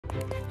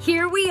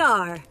Here we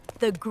are.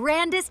 The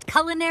grandest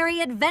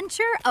culinary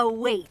adventure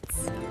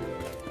awaits.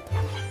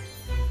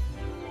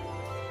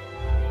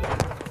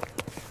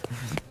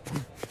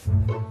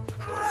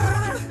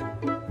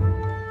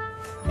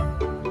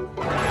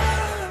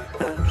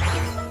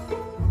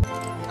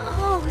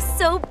 Oh,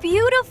 so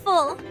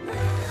beautiful.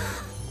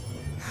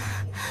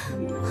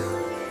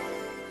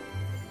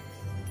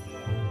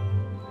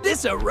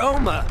 This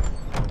aroma!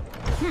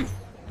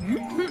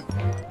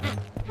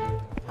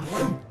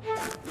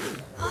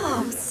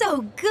 Oh,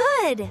 so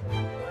good.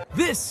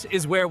 This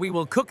is where we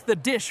will cook the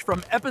dish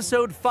from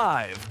episode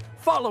 5,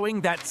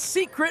 following that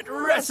secret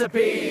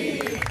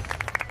recipe!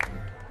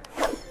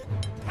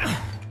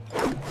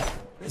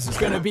 This is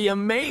gonna be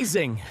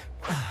amazing!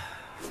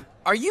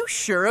 Are you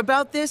sure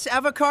about this,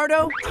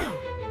 Avocardo?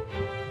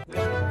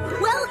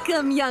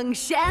 Welcome, young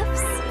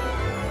chefs.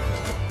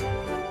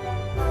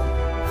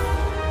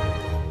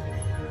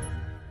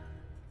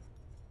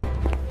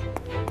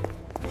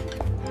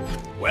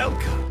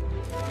 Welcome.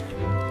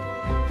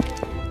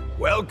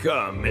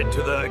 Welcome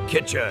into the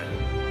kitchen.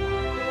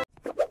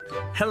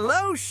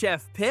 Hello,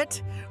 Chef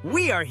Pitt.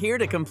 We are here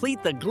to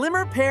complete the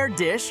Glimmer Pear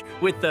dish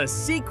with the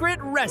secret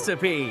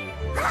recipe.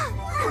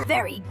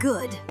 Very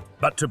good.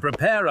 But to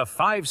prepare a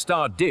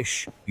 5-star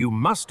dish, you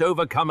must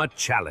overcome a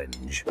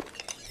challenge.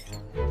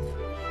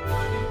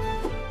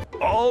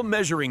 All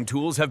measuring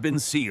tools have been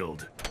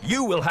sealed.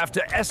 You will have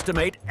to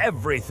estimate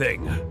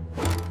everything.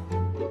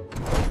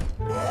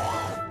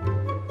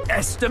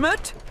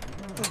 Estimate?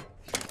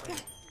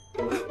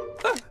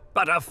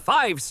 But a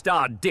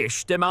 5-star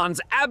dish demands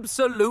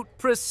absolute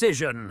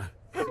precision.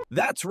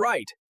 That's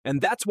right.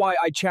 And that's why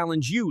I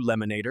challenge you,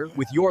 Lemonator,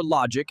 with your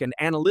logic and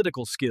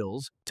analytical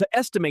skills, to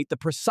estimate the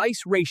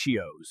precise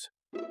ratios.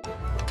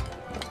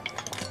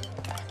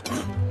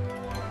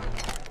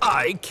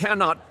 I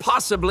cannot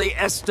possibly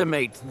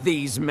estimate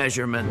these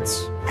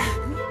measurements.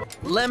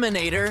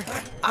 Lemonator,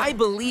 I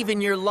believe in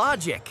your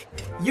logic.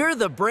 You're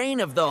the brain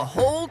of the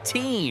whole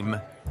team.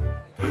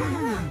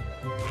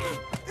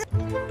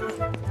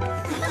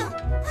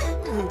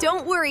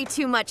 Don't worry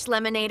too much,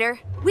 Lemonator.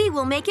 We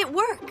will make it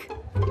work.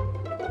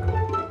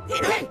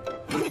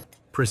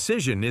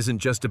 Precision isn't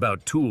just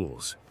about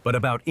tools, but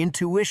about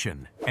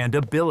intuition and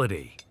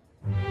ability.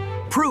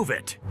 Prove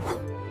it!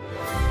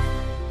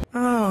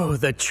 Oh,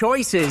 the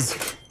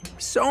choices.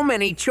 So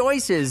many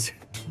choices.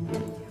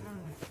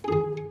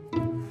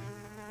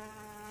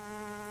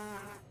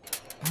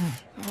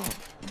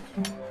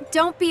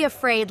 Don't be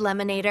afraid,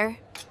 Lemonator.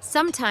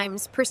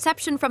 Sometimes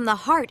perception from the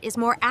heart is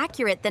more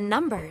accurate than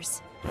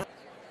numbers.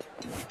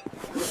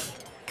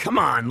 Come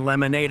on,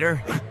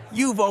 Lemonator.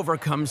 You've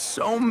overcome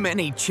so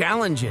many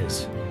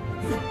challenges.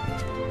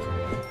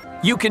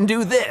 You can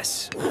do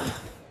this.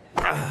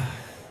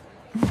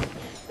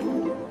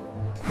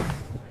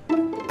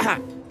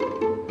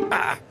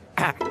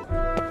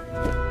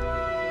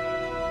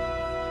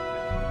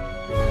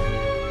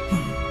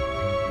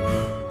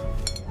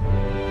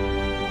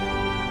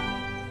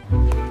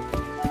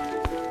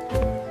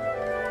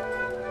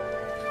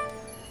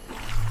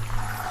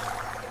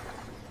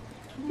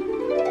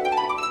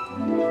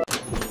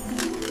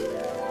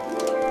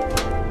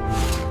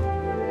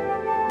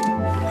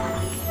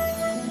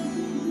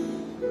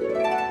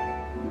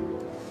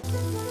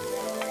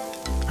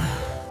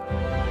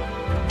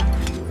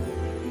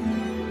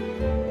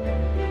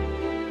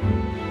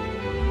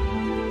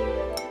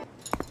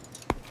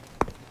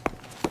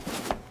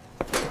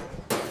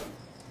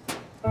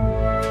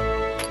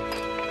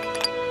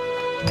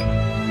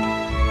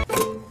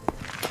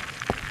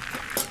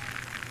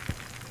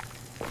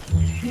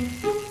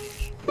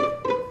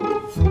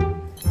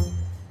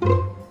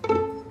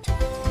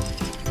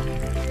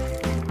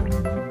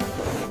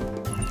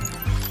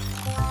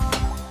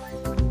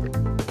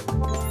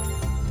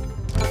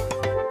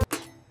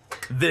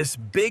 This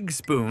big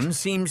spoon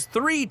seems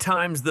 3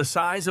 times the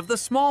size of the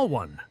small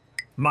one.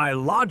 My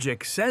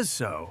logic says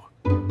so.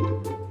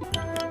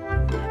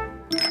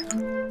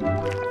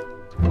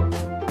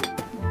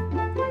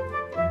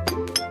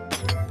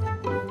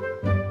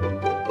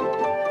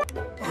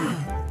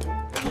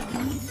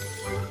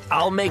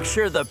 I'll make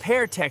sure the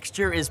pear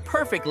texture is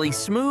perfectly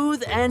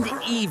smooth and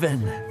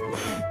even.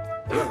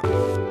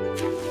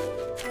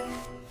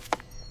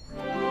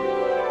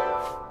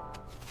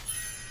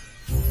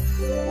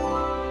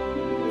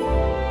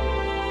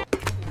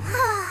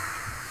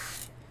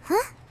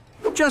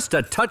 Just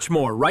a touch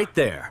more right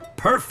there.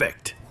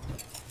 Perfect.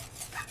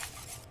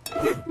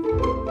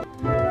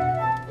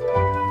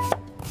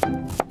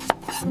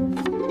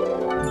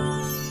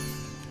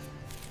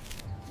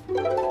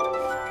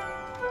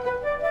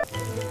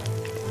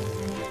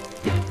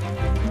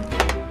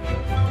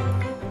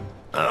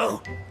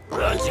 Oh,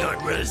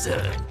 Rosa.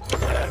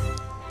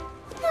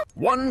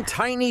 One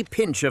tiny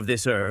pinch of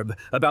this herb,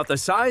 about the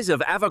size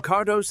of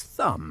Avocardo's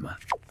thumb.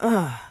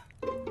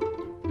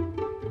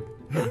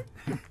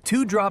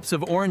 2 drops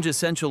of orange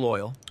essential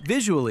oil,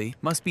 visually,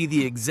 must be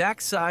the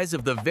exact size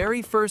of the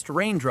very first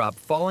raindrop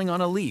falling on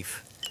a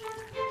leaf.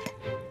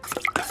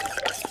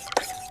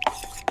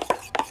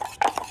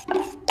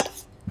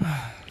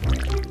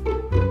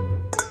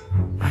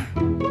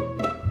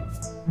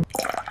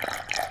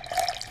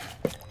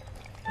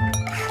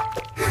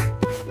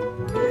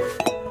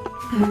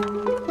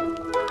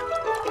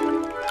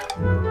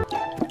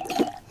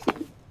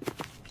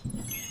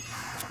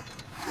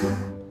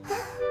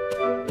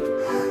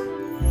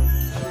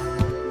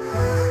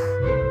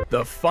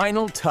 The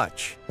final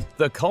touch,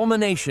 the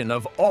culmination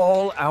of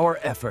all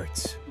our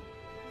efforts.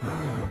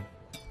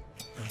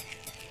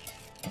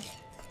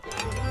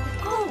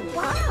 Oh,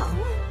 wow!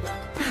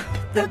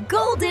 The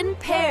golden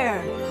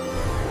pear!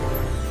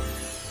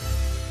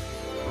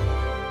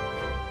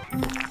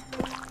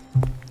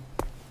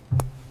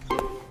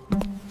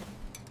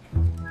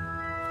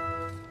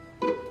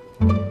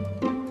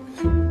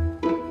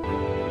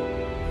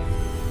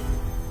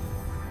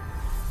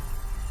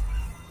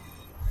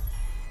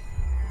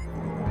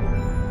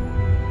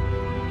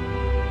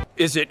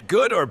 Is it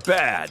good or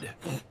bad?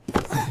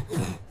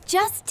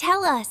 Just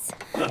tell us.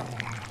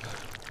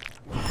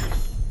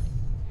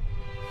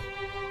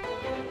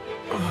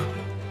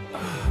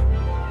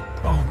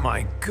 Oh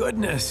my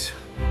goodness.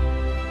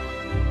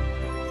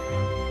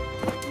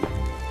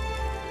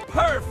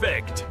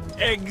 Perfect!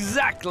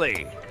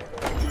 Exactly!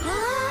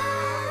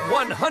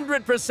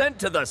 100%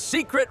 to the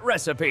secret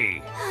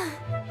recipe.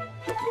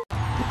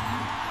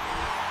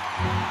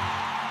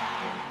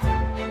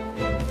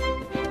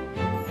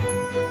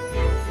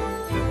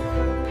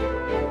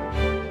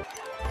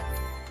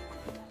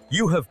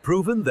 You have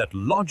proven that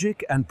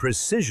logic and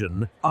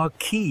precision are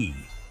key,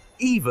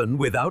 even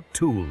without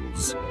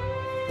tools.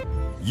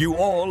 You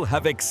all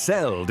have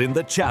excelled in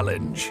the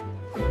challenge.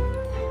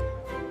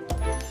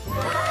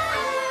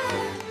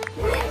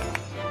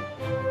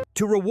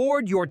 To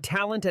reward your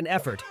talent and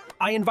effort,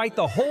 I invite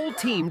the whole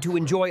team to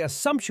enjoy a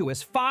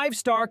sumptuous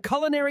 5-star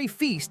culinary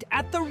feast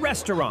at the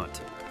restaurant.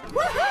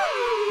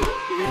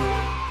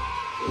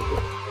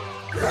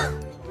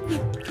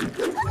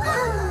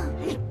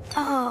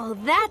 Oh,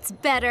 that's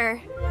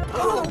better.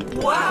 Oh,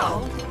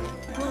 wow!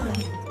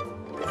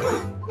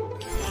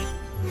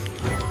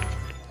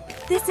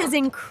 This is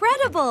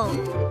incredible!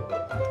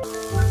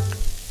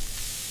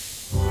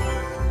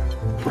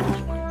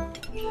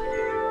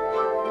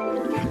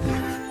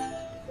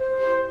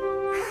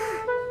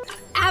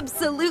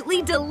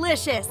 Absolutely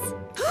delicious!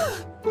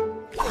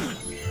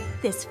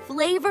 This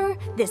flavor,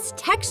 this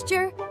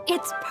texture,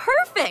 it's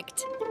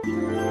perfect!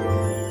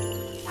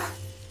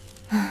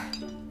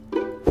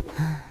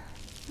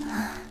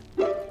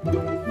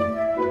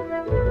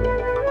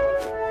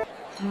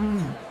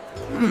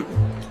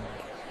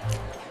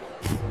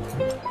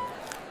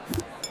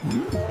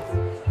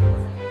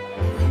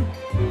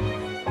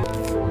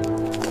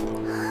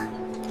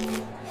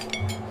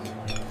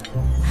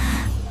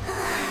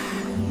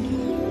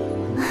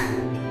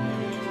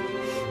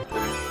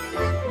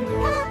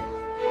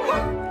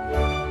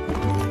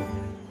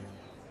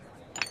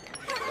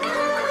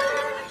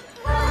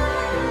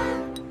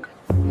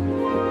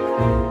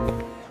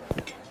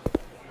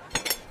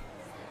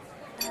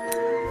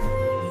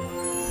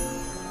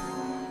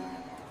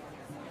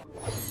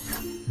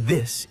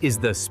 This is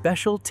the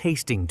special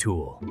tasting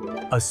tool,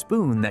 a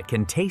spoon that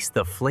can taste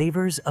the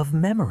flavors of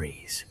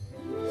memories.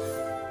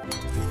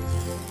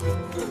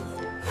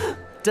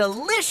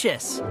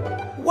 Delicious!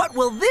 What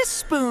will this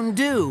spoon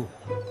do?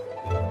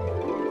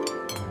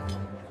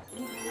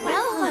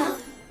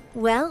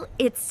 Well,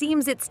 it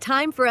seems it's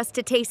time for us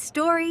to taste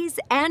stories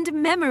and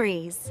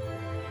memories.